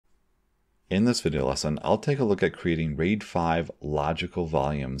In this video lesson, I'll take a look at creating RAID 5 logical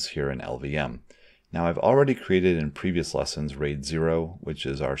volumes here in LVM. Now I've already created in previous lessons RAID 0, which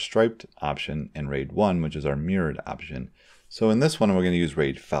is our striped option, and RAID 1, which is our mirrored option. So in this one, we're going to use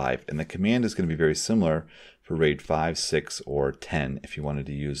RAID 5, and the command is going to be very similar for RAID 5, 6, or 10 if you wanted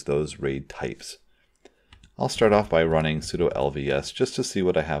to use those RAID types. I'll start off by running sudo lvs just to see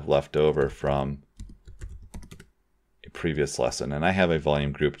what I have left over from previous lesson, and I have a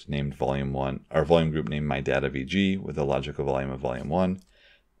volume group named volume 1, or volume group named mydata-vg with a logical volume of volume 1,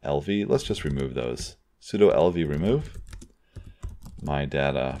 lv. Let's just remove those. Sudo lvremove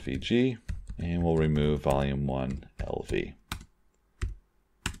mydata-vg, and we'll remove volume 1 lv.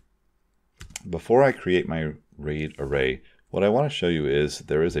 Before I create my RAID array, what I want to show you is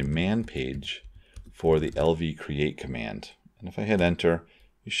there is a man page for the lvcreate command, and if I hit enter,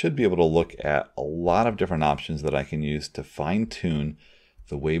 you should be able to look at a lot of different options that I can use to fine-tune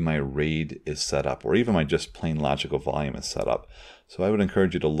the way my RAID is set up, or even my just plain logical volume is set up. So I would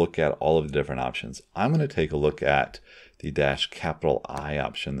encourage you to look at all of the different options. I'm going to take a look at the -I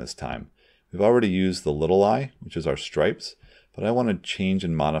option this time. We've already used the little I, which is our stripes, but I want to change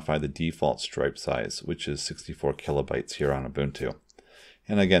and modify the default stripe size, which is 64 kilobytes here on Ubuntu.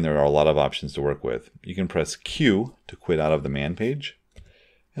 And again, there are a lot of options to work with. You can press Q to quit out of the man page.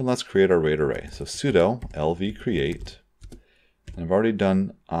 And let's create our RAID array. So sudo lvcreate, and I've already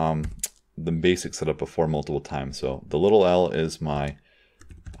done the basic setup before multiple times. So the little l is my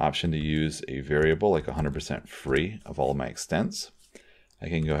option to use a variable like 100% free of all of my extents. I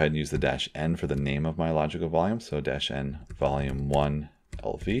can go ahead and use the -n for the name of my logical volume. So -n volume 1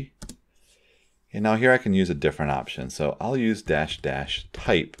 lv. And now here I can use a different option. So I'll use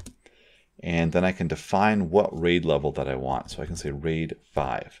 --type. And then I can define what RAID level that I want. So I can say RAID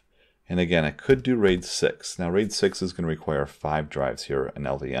 5. And again, I could do RAID 6. Now RAID 6 is going to require 5 drives here in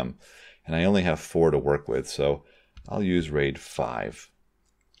LVM. And I only have 4 to work with, so I'll use RAID 5.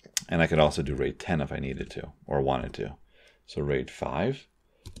 And I could also do RAID 10 if I needed to, or wanted to. So RAID 5.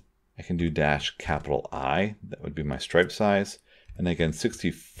 I can do -I, that would be my stripe size. And again,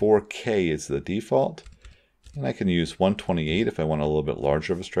 64K is the default. And I can use 128 if I want a little bit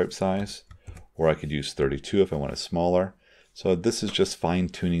larger of a stripe size. Or I could use 32 if I want it smaller. So this is just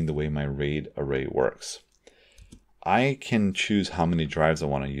fine-tuning the way my RAID array works. I can choose how many drives I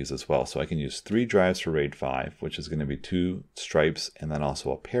want to use as well. So I can use 3 drives for RAID 5, which is going to be 2 stripes and then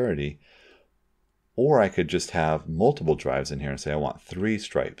also a parity. Or I could just have multiple drives in here and say I want 3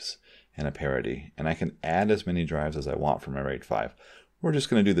 stripes and a parity. And I can add as many drives as I want for my RAID 5. We're just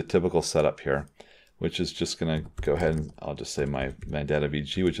going to do the typical setup here, which is just going to go ahead and I'll just say my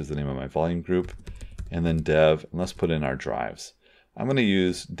mydata-vg, which is the name of my volume group, and then dev, and let's put in our drives. I'm going to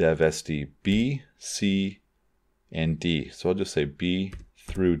use dev sd b, c, and d. So I'll just say b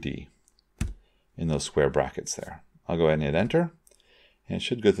through d in those square brackets there. I'll go ahead and hit enter, and it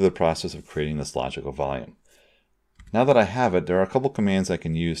should go through the process of creating this logical volume. Now that I have it, there are a couple commands I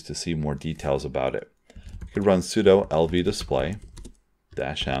can use to see more details about it. I could run sudo lvdisplay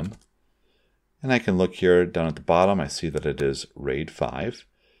 -m. And I can look here down at the bottom, I see that it is RAID 5,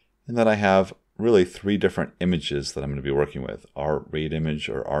 and that I have really 3 different images that I'm going to be working with. Our RAID image,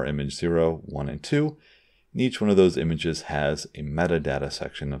 or our image 0, 1, and 2. And each one of those images has a metadata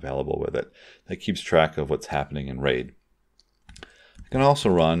section available with it that keeps track of what's happening in RAID. I can also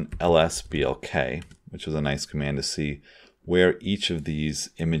run lsblk, which is a nice command to see where each of these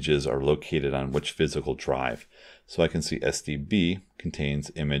images are located on which physical drive. So I can see SDB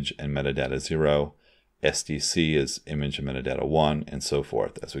contains image and metadata 0, SDC is image and metadata 1, and so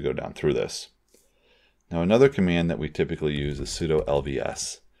forth as we go down through this. Now another command that we typically use is sudo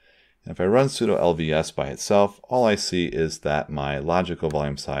lvs. And if I run sudo lvs by itself, all I see is that my logical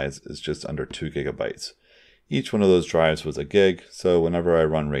volume size is just under 2 gigabytes. Each one of those drives was a gig, so whenever I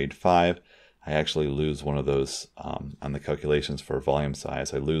run RAID 5, I actually lose one of those on the calculations for volume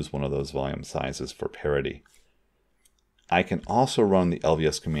size. I lose one of those volume sizes for parity. I can also run the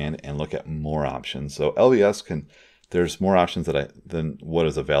lvs command and look at more options. So lvs there's more options than what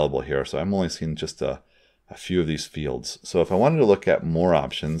is available here. So I'm only seeing just a few of these fields. So if I wanted to look at more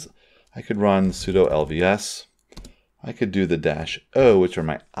options, I could run sudo lvs. I could do the -o, which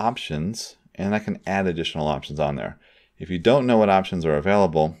are my options, and I can add additional options on there. If you don't know what options are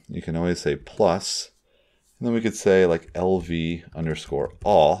available, you can always say plus, and then we could say like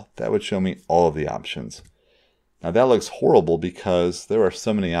lv_all. That would show me all of the options. Now that looks horrible because there are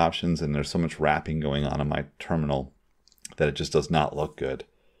so many options and there's so much wrapping going on my terminal that it just does not look good.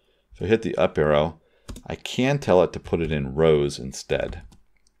 If I hit the up arrow, I can tell it to put it in rows instead.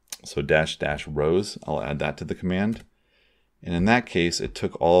 So --rows, I'll add that to the command. And in that case, it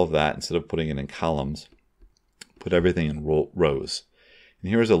took all of that, instead of putting it in columns, put everything in rows. And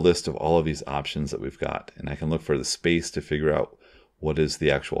here's a list of all of these options that we've got. And I can look for the space to figure out what is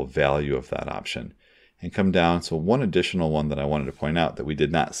the actual value of that option. And come down. So one additional one that I wanted to point out that we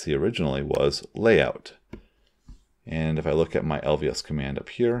did not see originally was layout. And if I look at my lvs command up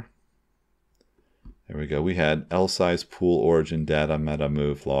here, there we go. We had lsize, pool, origin, data, meta,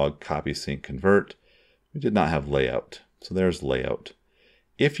 move, log, copy, sync, convert. We did not have layout. So there's layout.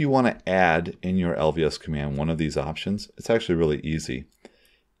 If you want to add in your lvs command one of these options, it's actually really easy.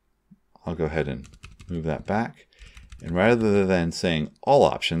 I'll go ahead and move that back. And rather than saying all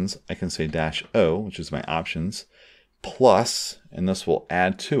options, I can say -O, which is my options, plus, and this will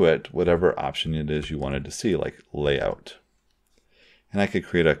add to it whatever option it is you wanted to see, like layout. And I could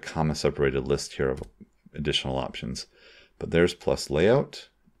create a comma-separated list here of additional options. But there's plus layout,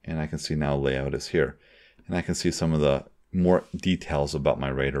 and I can see now layout is here. And I can see some of the more details about my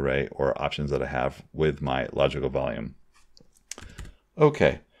RAID array or options that I have with my logical volume.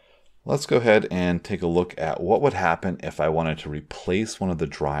 Okay. Let's go ahead and take a look at what would happen if I wanted to replace one of the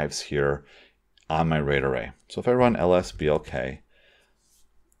drives here on my RAID array. So if I run lsblk,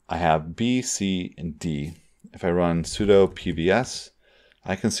 I have B, C, and D. If I run sudo pvs,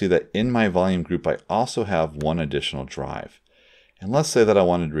 I can see that in my volume group I also have one additional drive. And let's say that I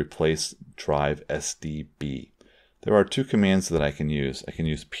wanted to replace drive SDB. There are two commands that I can use. I can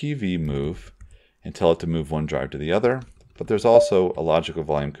use pvmove and tell it to move one drive to the other. But there's also a logical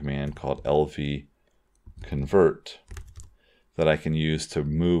volume command called lvconvert that I can use to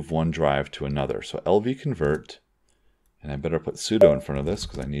move one drive to another. So lvconvert, and I better put sudo in front of this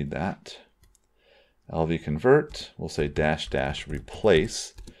because I need that. lvconvert, we'll say --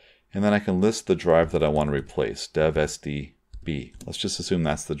 replace, and then I can list the drive that I want to replace, dev SDB. Let's just assume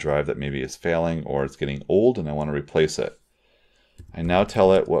that's the drive that maybe is failing or it's getting old and I want to replace it. I now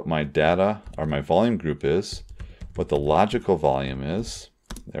tell it what my data or my volume group is, what the logical volume is.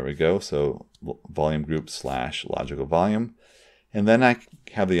 There we go. So volume group / logical volume. And then I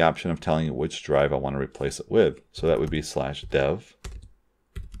have the option of telling it which drive I want to replace it with. So that would be /dev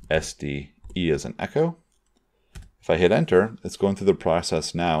SDE as an echo. If I hit enter, it's going through the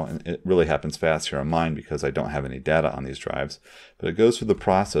process now, and it really happens fast here on mine because I don't have any data on these drives, but it goes through the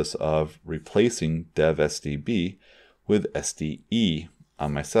process of replacing dev SDB with SDE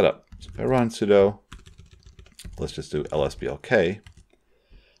on my setup. So if I run sudo, let's just do lsblk,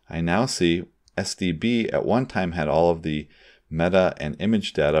 I now see SDB at one time had all of the meta and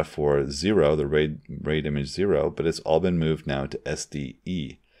image data for 0, the RAID image 0, but it's all been moved now to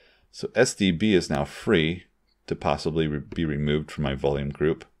SDE. So SDB is now free to possibly be removed from my volume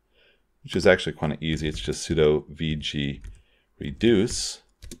group, which is actually kind of easy. It's just sudo vgreduce,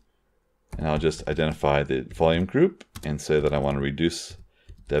 and I'll just identify the volume group and say that I want to reduce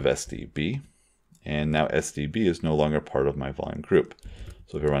dev SDB. And now SDB is no longer part of my volume group.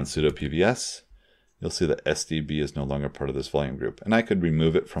 So if I run sudo pvs, you'll see that SDB is no longer part of this volume group. And I could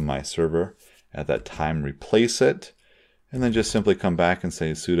remove it from my server at that time, replace it, and then just simply come back and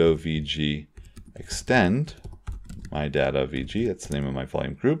say sudo vgextend mydata-vg, that's the name of my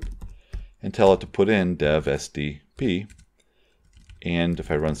volume group, and tell it to put in dev SDB. And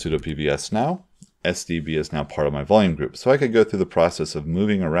if I run sudo pvs now, SDB is now part of my volume group. So I could go through the process of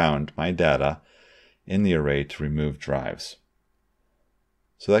moving around my data in the array to remove drives.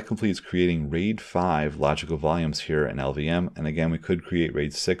 So that completes creating RAID 5 logical volumes here in LVM. And again, we could create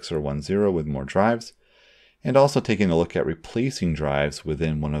RAID 6 or 1.0 with more drives, and also taking a look at replacing drives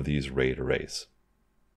within one of these RAID arrays.